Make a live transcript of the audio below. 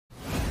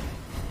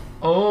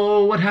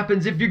Oh, what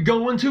happens if you're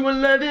going to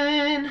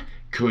 11?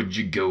 Could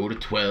you go to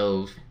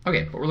 12?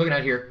 Okay, what we're looking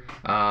at here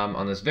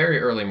on this very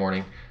early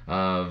morning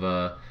of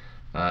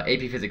AP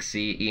Physics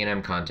C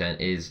E&M content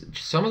is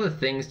some of the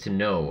things to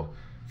know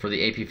for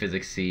the AP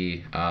Physics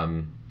C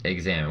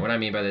exam. And what I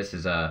mean by this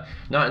is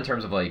not in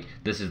terms of like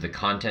this is the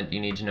content you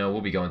need to know.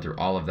 We'll be going through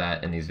all of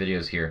that in these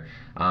videos here,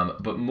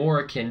 but more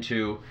akin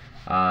to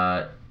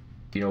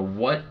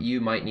what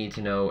you might need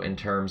to know in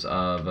terms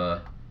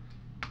of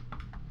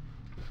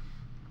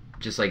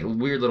just like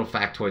weird little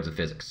factoids of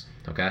physics.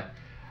 Okay.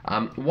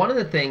 One of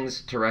the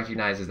things to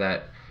recognize is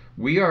that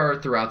we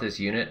are throughout this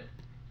unit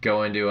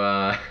going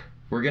to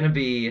we're going to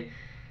be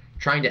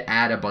trying to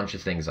add a bunch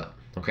of things up.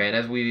 Okay, and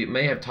as we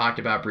may have talked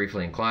about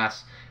briefly in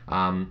class,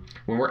 when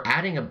we're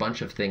adding a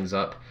bunch of things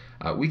up,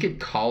 we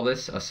could call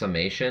this a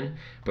summation,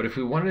 but if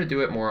we wanted to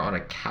do it more on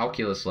a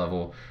calculus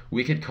level,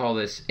 we could call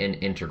this an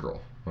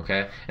integral.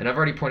 Okay, and I've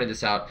already pointed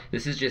this out.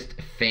 This is just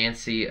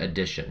fancy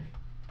addition.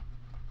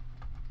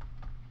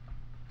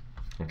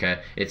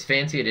 Okay, it's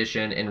fancy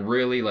addition, and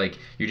really like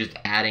you're just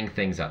adding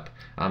things up.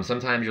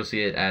 Sometimes you'll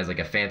see it as like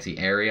a fancy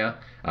area,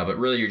 but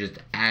really you're just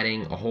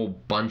adding a whole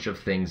bunch of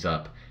things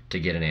up to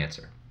get an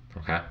answer.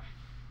 Okay.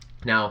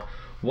 Now,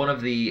 one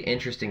of the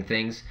interesting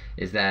things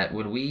is that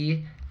when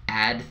we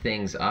add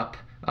things up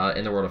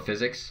in the world of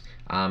physics,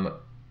 and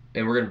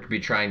we're going to be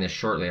trying this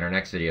shortly in our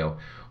next video,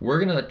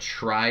 we're going to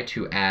try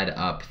to add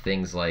up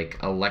things like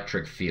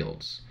electric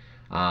fields.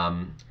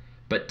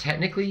 But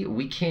technically,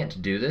 we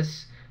can't do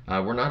this.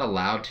 We're not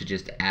allowed to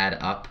just add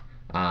up.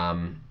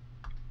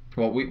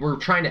 We're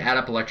trying to add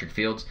up electric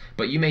fields,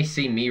 but you may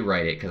see me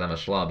write it, because I'm a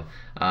schlub,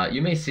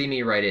 you may see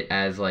me write it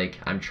as like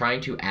I'm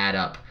trying to add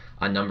up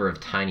a number of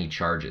tiny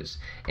charges.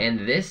 And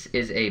this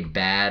is a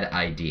bad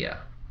idea,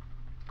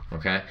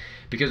 okay?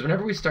 Because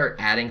whenever we start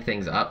adding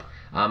things up,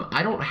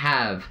 I don't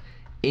have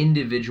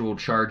individual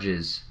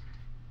charges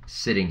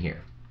sitting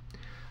here.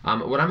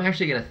 What I'm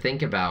actually going to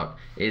think about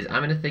is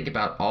I'm going to think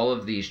about all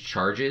of these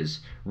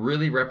charges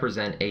really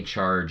represent a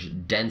charge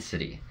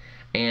density.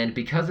 And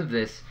because of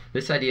this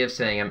idea of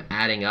saying I'm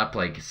adding up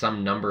like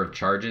some number of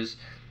charges,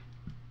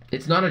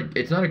 it's not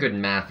a good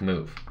math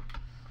move.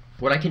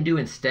 What I can do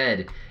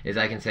instead is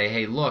I can say,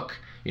 hey, look,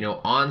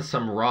 on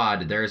some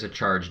rod there is a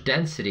charge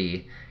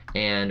density,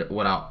 and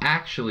what I'll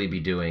actually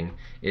be doing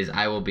is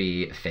I will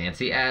be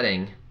fancy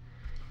adding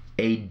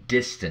a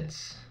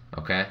distance.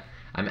 Okay,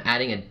 I'm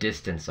adding a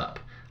distance up.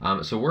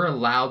 So we're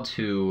allowed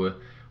to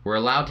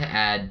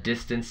add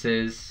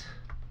distances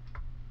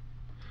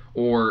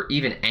or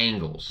even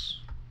angles.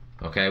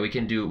 Okay, we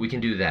can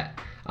do that.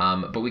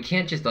 But we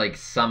can't just like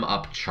sum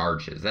up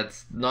charges.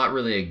 That's not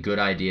really a good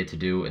idea to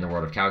do in the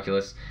world of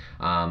calculus.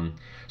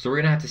 So we're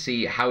gonna have to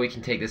see how we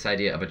can take this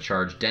idea of a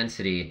charge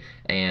density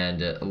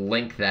and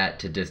link that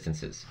to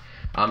distances.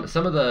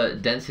 Some of the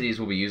densities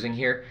we'll be using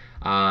here,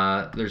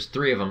 there's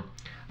three of them.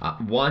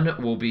 One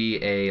will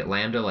be a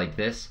lambda like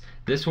this.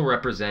 This will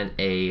represent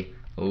a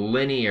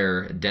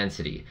linear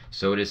density.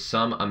 So it is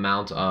some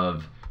amount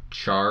of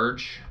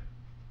charge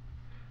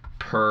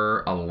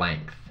per a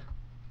length.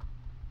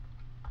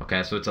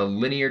 Okay, so it's a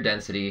linear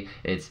density.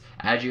 It's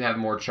as you have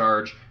more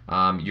charge,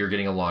 you're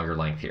getting a longer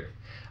length here.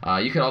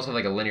 You could also have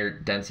like a linear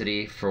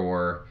density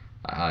for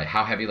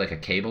how heavy like a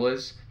cable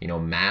is,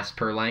 mass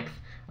per length.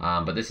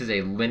 But this is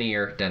a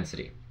linear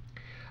density.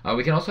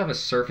 We can also have a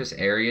surface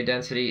area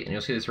density, and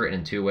you'll see this written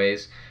in two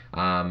ways.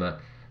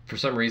 For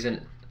some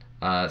reason,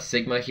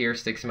 sigma here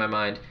sticks in my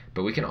mind,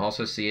 but we can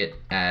also see it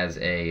as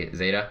a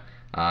zeta,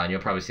 and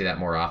you'll probably see that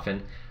more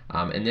often.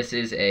 And this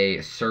is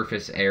a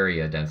surface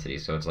area density,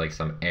 so it's like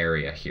some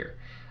area here.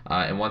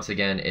 And once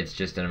again, it's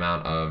just an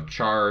amount of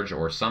charge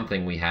or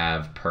something we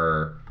have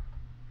per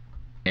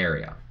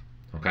area,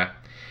 okay?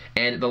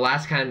 And the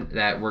last kind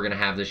that we're going to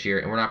have this year,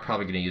 and we're not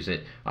probably going to use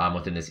it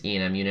within this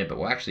E&M unit, but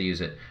we'll actually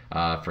use it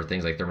for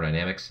things like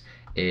thermodynamics,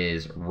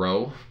 is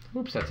rho.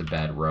 Oops, that's a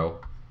bad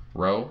rho.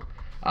 Rho.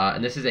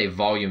 And this is a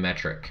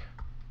volumetric.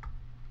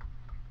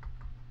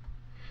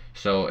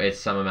 So it's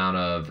some amount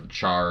of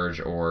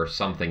charge or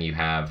something you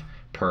have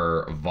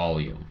per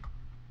volume.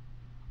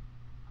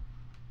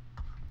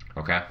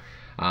 Okay?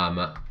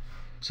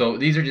 So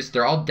these are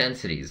they're all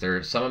densities.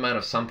 They're some amount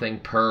of something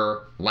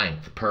per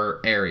length,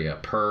 per area,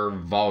 per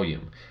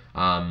volume.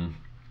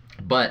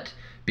 But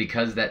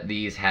because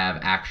these have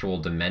actual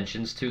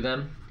dimensions to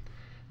them,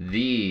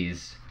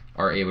 these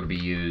are able to be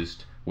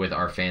used with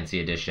our fancy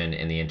addition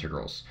in the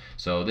integrals.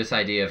 So this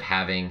idea of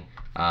having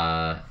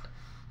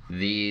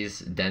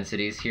these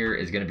densities here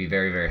is going to be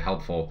very, very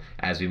helpful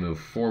as we move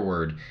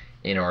forward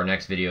in our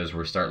next videos.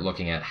 We'll start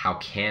looking at how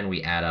can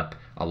we add up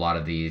a lot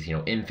of these,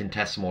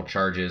 infinitesimal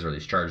charges or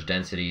these charge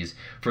densities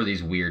for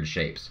these weird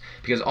shapes.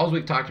 Because all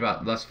we've talked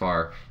about thus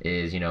far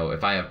is,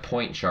 if I have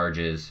point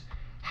charges,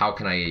 how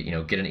can I,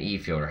 get an E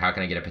field, or how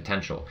can I get a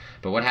potential?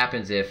 But what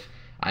happens if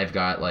I've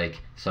got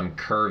like some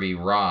curvy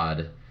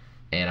rod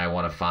and I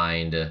want to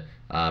find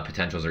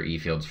potentials or E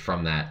fields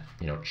from that,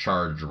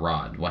 charged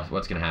rod?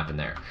 What's going to happen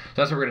there? So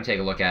that's what we're going to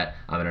take a look at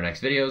in our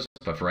next videos.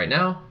 But for right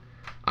now,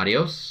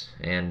 adios,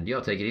 and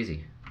y'all take it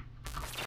easy.